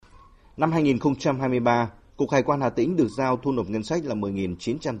Năm 2023, Cục Hải quan Hà Tĩnh được giao thu nộp ngân sách là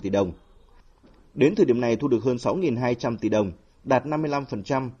 10.900 tỷ đồng. Đến thời điểm này thu được hơn 6.200 tỷ đồng, đạt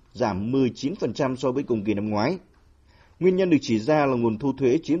 55%, giảm 19% so với cùng kỳ năm ngoái. Nguyên nhân được chỉ ra là nguồn thu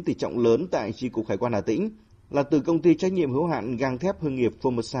thuế chiếm tỷ trọng lớn tại chi cục Hải quan Hà Tĩnh là từ công ty trách nhiệm hữu hạn gang thép hương nghiệp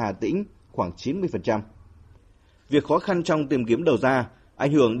Formosa Hà Tĩnh khoảng 90%. Việc khó khăn trong tìm kiếm đầu ra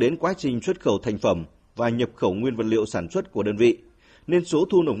ảnh hưởng đến quá trình xuất khẩu thành phẩm và nhập khẩu nguyên vật liệu sản xuất của đơn vị, nên số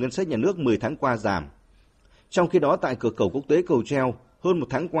thu nộp ngân sách nhà nước 10 tháng qua giảm. Trong khi đó, tại cửa khẩu quốc tế Cầu Treo, hơn một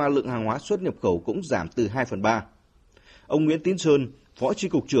tháng qua lượng hàng hóa xuất nhập khẩu cũng giảm từ 2/3. Ông Nguyễn Tín Sơn, Phó Chi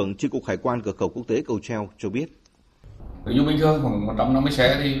cục trưởng Chi cục Hải quan cửa khẩu quốc tế Cầu Treo cho biết. Ví dụ bình thường khoảng 150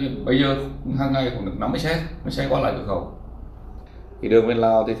 xe thì bây giờ hàng ngày cũng được 50 xe qua lại cửa khẩu. Thì đường bên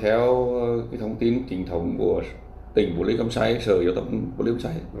Lào thì theo cái thông tin chính thống của tỉnh Bố Lý Cam Say, Sở Giao thông Bố Lý Cam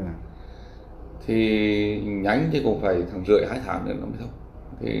Say, thì nhánh thì cũng phải tháng rưỡi 2 tháng nữa nó mới thông.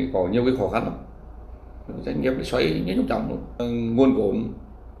 Thì có nhiều cái khó khăn lắm. Doanh nghiệp để xoay nhanh chóng luôn. Nguồn vốn,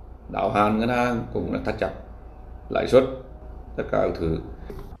 đáo hạn ngân hàng cũng là thắt chặt, lãi suất, tất cả các thứ.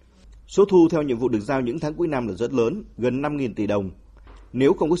 Số thu theo nhiệm vụ được giao những tháng cuối năm là rất lớn, gần 5.000 tỷ đồng.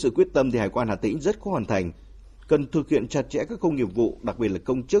 Nếu không có sự quyết tâm thì Hải quan Hà Tĩnh rất khó hoàn thành. Cần thực hiện chặt chẽ các khâu nghiệp vụ, đặc biệt là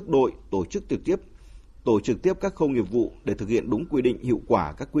công chức đội, tổ chức trực tiếp các khâu nghiệp vụ để thực hiện đúng quy định hiệu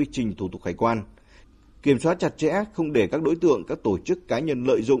quả các quy trình thủ tục hải quan. Kiểm soát chặt chẽ không để các đối tượng, các tổ chức cá nhân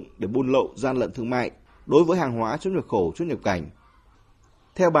lợi dụng để buôn lậu, gian lận thương mại đối với hàng hóa xuất nhập khẩu, xuất nhập cảnh.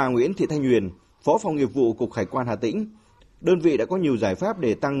 Theo bà Nguyễn Thị Thanh Huyền, Phó phòng nghiệp vụ Cục Hải quan Hà Tĩnh, đơn vị đã có nhiều giải pháp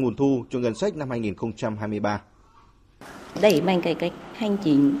để tăng nguồn thu cho ngân sách năm 2023. Đẩy mạnh cải cách hành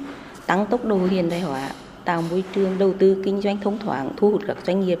chính, tăng tốc độ hiện đại hóa, tạo môi trường đầu tư kinh doanh thông thoáng, thu hút các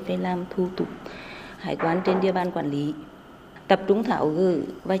doanh nghiệp về làm thủ tục hải quan trên địa bàn quản lý. Tập trung tháo gỡ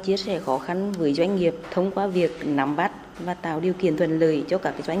và chia sẻ khó khăn với doanh nghiệp thông qua việc nắm bắt và tạo điều kiện thuận lợi cho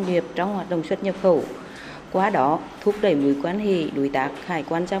các doanh nghiệp trong hoạt động xuất nhập khẩu. Qua đó, thúc đẩy mối quan hệ đối tác hải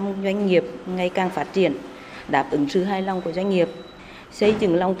quan trong doanh nghiệp ngày càng phát triển, đáp ứng sự hài lòng của doanh nghiệp, xây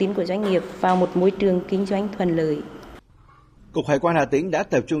dựng lòng tin của doanh nghiệp vào một môi trường kinh doanh thuận lợi. Cục Hải quan Hà Tĩnh đã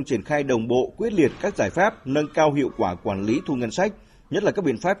tập trung triển khai đồng bộ, quyết liệt các giải pháp nâng cao hiệu quả quản lý thu ngân sách, nhất là các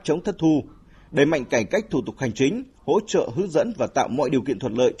biện pháp chống thất thu, đẩy mạnh cải cách thủ tục hành chính, hỗ trợ hướng dẫn và tạo mọi điều kiện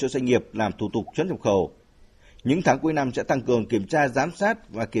thuận lợi cho doanh nghiệp làm thủ tục xuất nhập khẩu. Những tháng cuối năm sẽ tăng cường kiểm tra, giám sát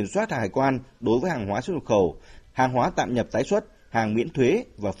và kiểm soát hải quan đối với hàng hóa xuất nhập khẩu, hàng hóa tạm nhập tái xuất, hàng miễn thuế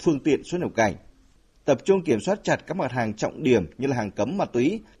và phương tiện xuất nhập cảnh. Tập trung kiểm soát chặt các mặt hàng trọng điểm như là hàng cấm ma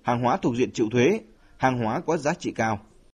túy, hàng hóa thuộc diện chịu thuế, hàng hóa có giá trị cao.